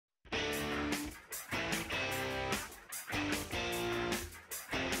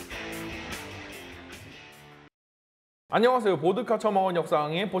안녕하세요. 보드카 처먹은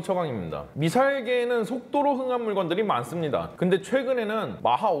역사강의 보처강입니다. 미사일계에는 속도로 흥한 물건들이 많습니다. 근데 최근에는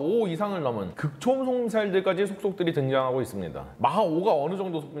마하 5 이상을 넘은 극초음속 미사일들까지 속속들이 등장하고 있습니다. 마하 5가 어느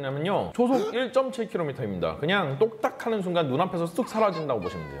정도 속도냐면요, 초속 1.7km입니다. 그냥 똑딱 하는 순간 눈앞에서 쓱 사라진다고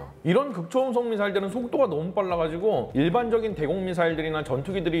보시면 돼요. 이런 극초음속 미사일들은 속도가 너무 빨라가지고 일반적인 대공 미사일들이나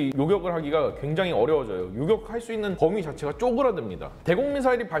전투기들이 요격을 하기가 굉장히 어려워져요. 요격할 수 있는 범위 자체가 쪼그라듭니다. 대공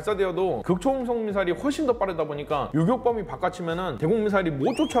미사일이 발사되어도 극초음속 미사일이 훨씬 더 빠르다 보니까 요격 범위 바깥이면은 대공 미사일이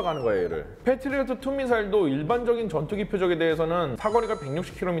못 쫓아가는 거예요. 얘를. 패트리어트2 미사일도 일반적인 전투기 표적에 대해서는 사거리가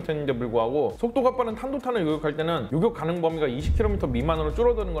 160km인데 불구하고 속도가 빠른 탄도탄을 요격할 때는 요격 가능 범위가 20km 미만으로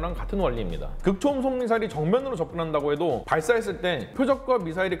줄어드는 거랑 같은 원리입니다. 극초음속 미사일이 정면으로 접근한다고 해도 발사했을 때 표적과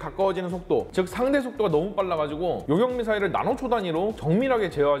미사일이 가까워지는 속도, 즉 상대 속도가 너무 빨라가지고 요격 미사일을 나노초 단위로 정밀하게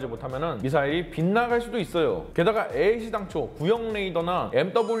제어하지 못하면은 미사일이 빗나갈 수도 있어요. 게다가 애시당초 구형 레이더나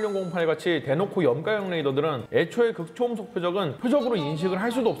MW008 같이 대놓고 염가형 레이더들은 애초에 극초음속 표적은 표적으로 인식을 할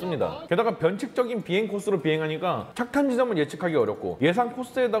수도 없습니다. 게다가 변칙적인 비행 코스로 비행하니까 착탄 지점을 예측하기 어렵고 예상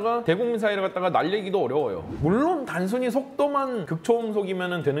코스에다가 대공 미사일을 갖다가 날리기도 어려워요. 물론 단순히 속도만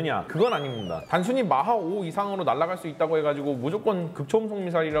극초음속이면 되느냐? 그건 아닙니다. 단순히 마하 5 이상으로 날아갈 수 있다고 해가지고 무조건 극초음속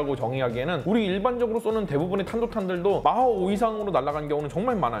미사일이라고 정의하기에는 우리 일반적으로 쏘는 대부분의 탄도탄들도 마하 5 이상으로 날아간 경우는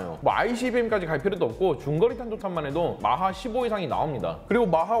정말 많아요. 뭐 ICBM까지 갈 필요도 없고 중거리 탄도탄만 해도 마하 15 이상이 나옵니다. 그리고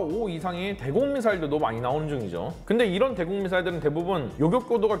마하 5 이상의 대공 미사일들도 많이 나오는 중이죠. 근데 이런 대공 미사일들은 대부분 요격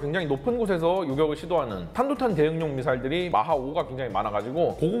고도가 굉장히 높은 곳에서 요격을 시도하는 탄도탄 대응용 미사일들이 마하 5가 굉장히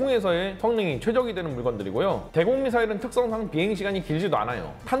많아가지고 고공에서의 성능이 최적이 되는 물건들이고요. 대공 미사일은 특성상 비행 시간이 길지도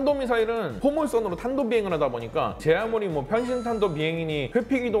않아요. 탄도 미사일은 포물선으로 탄도 비행을 하다 보니까 제 아무리 뭐 편신 탄도 비행이니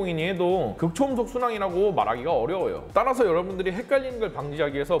회피 기동이니 해도 극초음속 순항이라고 말하기가 어려워요. 따라서 여러분들이 헷갈리는 걸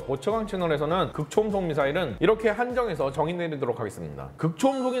방지하기 위해서 보처강 채널에서는 극초음속 미사일은 이렇게 한정해서 정의 내리도록 하겠습니다.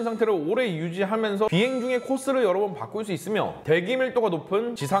 극초음속인 상태를 오래 유지하면서 비행 중에 코스를 여러 번 바꿀 수 있으며 대기 밀도가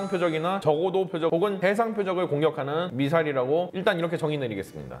높은 지상 표적이나 저고도 표적 혹은 해상 표적을 공격하는 미사일이라고 일단 이렇게 정의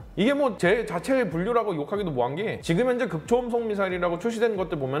내리겠습니다. 이게 뭐 제 자체의 분류라고 욕하기도 뭐한 게 지금 현재 극초음속 미사일이라고 출시된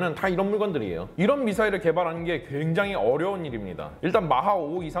것들 보면은 다 이런 물건들이에요. 이런 미사일을 개발하는 게 굉장히 어려운 일입니다. 일단 마하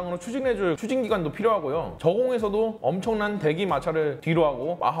 5 이상으로 추진해줄 추진 기간도 필요하고요. 저공에서도 엄청난 대기 마찰을 뒤로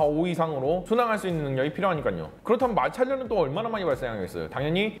하고 마하 5 이상으로 순항할 수 있는 능력이 필요하니까요. 그렇다면 마찰열은 또 얼마나 많이 발생하겠어요?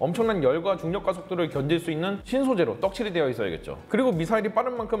 당연히 엄청난 열과 중력과 속도를 견딜 수 있는 신소재로 떡칠이 되어 있어야겠죠. 그리고 미사일이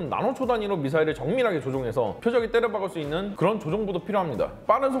빠른 만큼 나노초 단위로 미사일을 정밀하게 조종해서 표적이 때려박을 수 있는 그런 조종부도 필요합니다.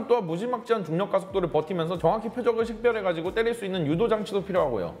 빠른 속도와 무지막지한 중력과 속도를 버티면서 정확히 표적을 식별해가지고 때릴 수 있는 유도 장치도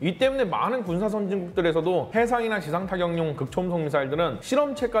필요하고요. 이 때문에 많은 군사 선진국들에서도 해상이나 지상 타격용 극초음속 미사일들은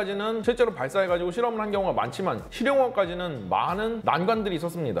실험체까지는 실제로 발사해가지고 실험을 한 경우가 많지만 실용화까지는 많은 난관들이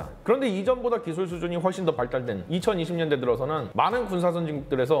있었습니다. 그런데 이전보다 기술 수준이 훨씬 더 발달된 2020년대 들어서는 많은 군사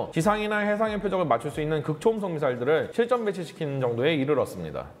선진국들에서 지상이나 해상의 표적을 맞출 수 있는 극초음속 미사일들을 실전 배치시키는 정도에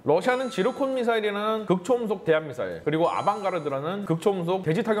이르렀습니다. 러시아는 지르콘 미사일이라는 극초음속 대함 미사일, 그리고 아방가르드라는 극초음속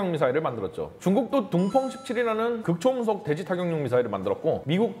대지 타격 미사일을 만들었죠. 중국도 둥펑 17이라는 극초음속 대지 타격용 미사일을 만들었고,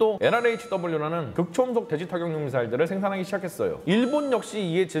 미국도 LRHW라는 극초음속 대지 타격용 미사일들을 생산하기 시작했어요. 일본 역시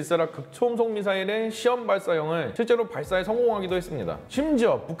이에 질세라 극초음속 미사일의 시험 발사형을 실제로 발사에 성공하기도 했습니다.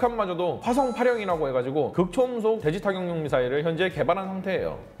 심지어 북한마저도 화성 8형이라고 해가지고 극초음속 대지 타격용 미사일을 현재 개발한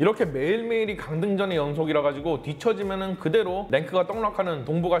상태예요. 이렇게 매일매일이 강등전의 연속이라 가지고 뒤처지면은 그대로 랭크가 떡락하는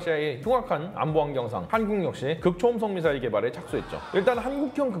동북아시아의 흉악한 안보 환경상 한국 역시 극초음속 미사일 개발에 착수했죠. 일단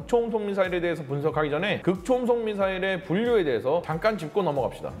한국형 극초음속 미사일에 대해서 분석하기 전에 극초음속 미사일의 분류에 대해서 잠깐 짚고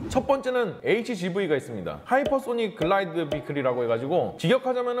넘어갑시다. 첫 번째는 HGV가 있습니다. 하이퍼소닉 글라이드 비클이라고 해가지고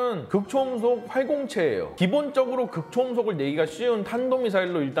직역하자면은 극초음속 활공체예요. 기본적으로 극초음속을 내기가 쉬운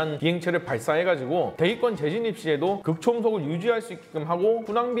탄도미사일로 일단 비행체를 발사해가지고 대기권 재진입 시에도 극초음속을 유지할 수 있게끔 하고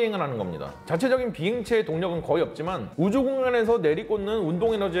순항 비행을 하는 겁니다. 자체적인 비행체의 동력은 거의 없지만 우주 공간에서 내리꽂는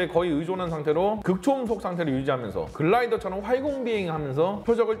운동 에너지에 거의 의존한 상태로 극초음속 상태를 유지하면서 글라이더처럼 활공 비행하면서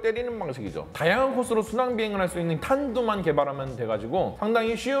표적을 때리는 방식이죠. 다양한 코스로 순항 비행을 할 수 있는 탄두만 개발하면 돼가지고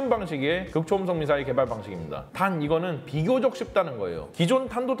상당히 쉬운 방식의 극초음속 미사일 개발 방식입니다. 단 이거는 비교적 쉽다는 거예요. 기존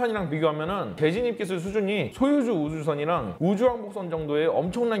탄도탄이랑 비교하면은 대진입 기술 수준이 소유주 우주선이랑 우주왕복선 정도의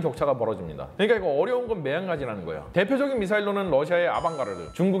엄청난 격차가 벌어집니다. 그러니까 이거 어려운 건 매한가지라는 거예요. 대표적인 미사일로는 러시아의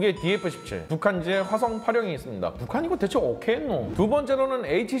아방가르드, 중국의 DF-17, 북한제의 화성 8형이 있습니다. 북한 이거 대체 어떻게 했노? 두 번째로는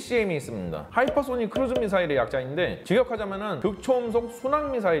HCM이 있습니다. 하이퍼소닉 크루즈 미사일의 약자인데 직역하자면은 극초음속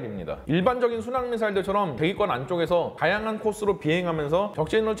순항 미사일입니다. 일반적인 순항 미사일들처럼 대기권 안쪽에서 다양한 코스로 비행하면서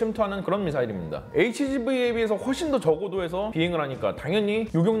적진으로 침투하는 그런 미사일입니다. HGV에 비해서 훨씬 더 저고도에서 비행을 하니까 당연히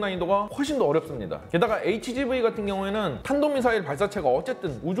요격 난이도가 훨씬 더 어렵습니다. 게다가 HGV 같은 경우에는 탄도미사일 발사체가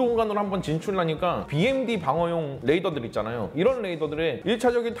어쨌든 우주 공간으로 한번 진출하니까 BMD 방어용 레이더들 있잖아요. 이런 레이더들의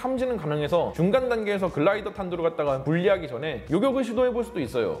 1차적인 탐지는 가능해서 중간 단계에서 글라이더 글라이더 탄두를 갖다가 분리하기 전에 요격을 시도해볼 수도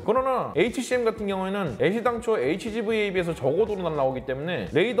있어요. 그러나 HCM 같은 경우에는 애시당초 HGV에 비해서 저고도로 날아오기 때문에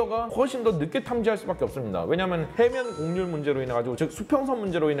레이더가 훨씬 더 늦게 탐지할 수밖에 없습니다. 왜냐하면 해면 곡률 문제로 인해 가지고, 즉 수평선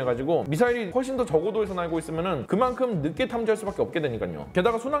문제로 인해 가지고 미사일이 훨씬 더 저고도에서 날고 있으면은 그만큼 늦게 탐지할 수밖에 없게 되니까요.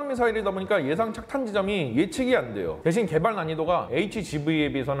 게다가 순항 미사일이다 보니까 예상 착탄 지점이 예측이 안 돼요. 대신 개발 난이도가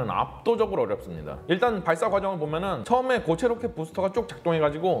HGV에 비해서는 압도적으로 어렵습니다. 일단 발사 과정을 보면은 처음에 고체 로켓 부스터가 쭉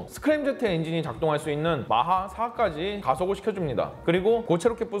작동해가지고 스크램제트 엔진이 작동할 수 있는 마하 4까지 가속을 시켜줍니다. 그리고 고체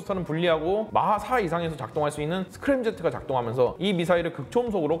로켓 부스터는 분리하고 마하 4 이상에서 작동할 수 있는 스크램제트가 작동하면서 이 미사일을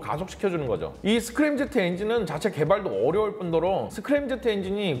극초음속으로 가속시켜주는 거죠. 이 스크램제트 엔진은 자체 개발도 어려울 뿐더러 스크램제트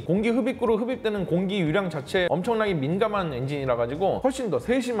엔진이 공기 흡입구로 흡입되는 공기 유량 자체에 엄청나게 민감한 엔진이라 가지고 훨씬 더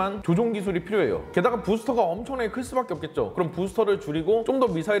세심한 조종 기술이 필요해요. 게다가 부스터가 엄청나게 클 수밖에 없겠죠. 그럼 부스터를 줄이고 좀 더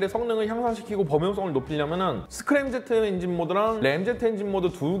미사일의 성능을 향상시키고 범용성을 높이려면은 스크램제트 엔진 모드랑 램제트 엔진 모드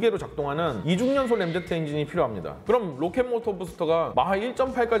두 개로 작동하는 이중연소 램제트 엔진이 필요합니다. 그럼 로켓 모터 부스터가 마하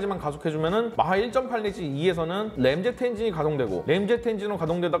 1.8까지만 가속해주면은 마하 1.8 내지 2에서는 램제트 엔진이 가동되고, 램제트 엔진으로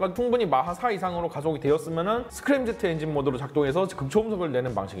가동되다가 충분히 마하 4 이상으로 가속이 되었으면은 스크램제트 엔진 모드로 작동해서 극초음속을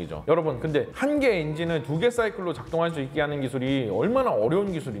내는 방식이죠. 여러분, 근데 한 개 엔진을 두 개 사이클로 작동할 수 있게 하는 기술이 얼마나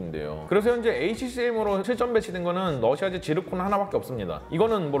어려운 기술인데요. 그래서 현재 HCM으로 실전 배치된 거는 러시아제 지르콘 하나밖에 없습니다.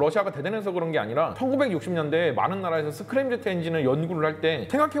 이거는 뭐 러시아가 대단해서 그런 게 아니라 1960년대에 많은 나라에서 스크램제트 엔진을 연구를 할 때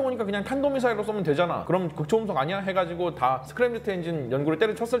생각해보니까 그냥 탄도미사일로 쏘면 되잖아, 그럼 극초음속 아니야? 해가지고 다 스크램제트 엔진 연구를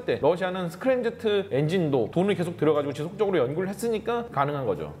때려쳤을 때 러시아는 스크램제트 엔진도 돈을 계속 들여가지고 지속적으로 연구를 했으니까 가능한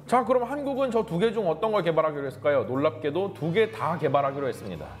거죠. 자, 그럼 한국은 저 두 개 중 어떤 걸 개발하기로 했을까요? 놀랍게도 두 개 다 개발하기로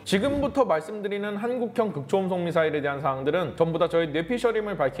했습니다. 지금부터 말씀드리는 한국형 극초음속 미사일에 대한 사항들은 전부 다 저의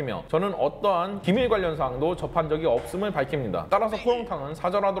뇌피셜임을 밝히며 저는 어떠한 기밀 관련 사항도 접한 적이 없음을 밝힙니다. 따라서 포용탕은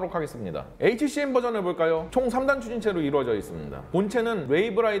사절하도록 하겠습니다. HCM 버전을 볼까요? 총 3단 추진체로 이루어져 있습니다. 본체는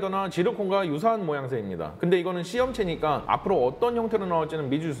웨이브라이더나 지르콘과 유사한 모양새입니다. 근데 이거는 시험체니까 앞으로 어떤 형태로 나올지는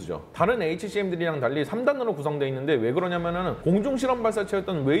미지수죠. 다른 HCM들이랑 달리 3단으로 구성되어 있는데 왜 그러냐면은 공중 실험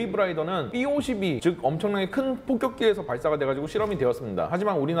발사체였던 웨이브라이더는 B-52, 즉 엄청나게 큰 폭격기에서 발사가 돼가지고 실험이 되었습니다.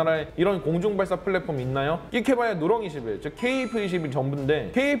 하지만 우리나라에 이런 공중 발사 플랫폼이 있나요? 끼케봐야 누렁 21, 즉 KF-21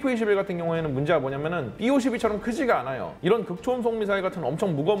 전부인데 KF-21 같은 경우에는 문제가 뭐냐면은 B-52처럼 크지가 않아요. 이런 극초음속 미사일 같은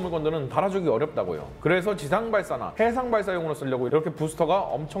엄청 무거운 물건들은 달아주기 어렵다고요. 그래서 지상 발사나 해상 발사용으로 쓰려고 이렇게 부스터가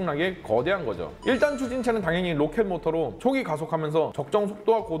엄청나게 거대한 거죠. 1단 추진체는 당연히 로켓 모터로 초기 가속하면서 적정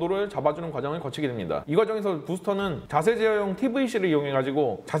속도와 고도를 잡아주는 과정을 거치게 됩니다. 이 과정에서 부스터는 자세 제어용 TVC를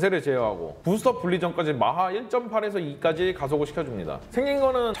이용해가지고 자세를 제어하고 부스터 분리 전까지 마하 1.8에서 2까지 가속을 시켜줍니다. 생긴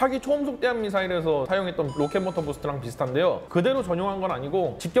거는 차기 초음속 대함 미사일에서 사용했던 로켓 모터 부스터랑 비슷한데요. 그대로 전용한 건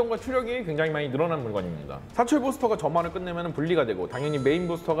아니고 직경과 추력이 굉장히 많이 늘어난 물건입니다. 사출 부스터가 점화를 끝내면 분리가 되고 당연히 메인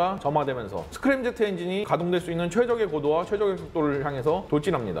부스터가 점화되면서 스크램제트 엔진이 가동될 수 있는 최적의 고도와 최적의 속도를 향해서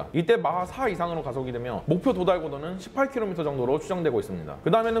돌진합니다. 이때 마하 4 이상으로 가속이 되며 목표 도달 고도는 18km 정도로 추정되고 있습니다.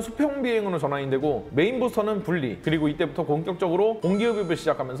 그 다음에는 수평 비행으로 전환이 되고 메인 부스터는 분리, 그리고 이때부터 본격적으로 공기흡입을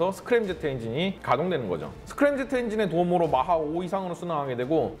시작하면서 스크램제트 엔진이 가동되는 거죠. 스크램제트 엔진의 도움으로 마하 5 이상으로 순항하게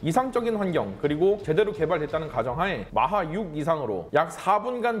되고 이상적인 환경 그리고 제대로 개발됐다는 가정하에 마하 6 이상으로 약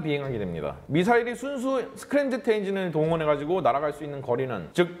 4분간 비행하게 됩니다. 미사일이 순수 스크램제트 엔진을 동원해가지고 날아갈 수 있는 거리는,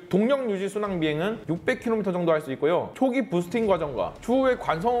 즉 동력 유지 순항 비행은 600km 정도 할 수 있고요. 초기 부스팅 과정과 추후에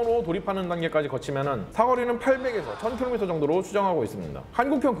관성으로 돌입하는 단계까지 거치면은 사거리는 800에서 1000km 정도로 추정하고 있습니다.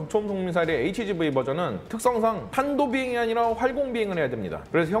 한국형 극초음속 미사일의 HGV 버전은 특성상 탄도 비행이 아니라 활공 비행을 해야 됩니다.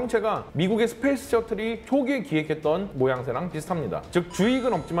 그래서 형체가 미국의 스페이스 셔틀이 초기에 기획했던 모양새랑 비슷합니다. 즉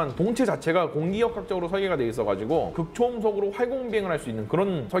주익은 없지만 동체 자체가 공기역학적으로 설계가 되어 있어가지고 극초음속으로 활공 비행을 할 수 있는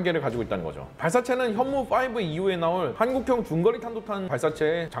그런 설계를 가지고 있다는 거죠. 발사체는 현무 5 이후에 나올 한국형 중거리 탄도탄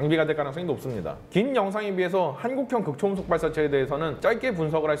발사체에 장비가 될 가능성이 높습니다. 긴 영상에 비해서 한국형 극초음속 발사체에 대해서는 짧게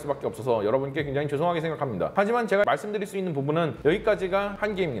분석을 할 수밖에 없어서 여러분께 굉장히 죄송하게 생각합니다. 하지만 제가 말씀드릴 수 있는 부분은 여기까지가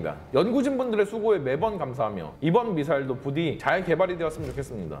한계입니다. 연구진분들의 수고에 매번 감사하며 이번 미사일도 부디 잘 개발이 되었으면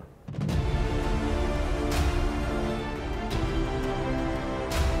좋겠습니다.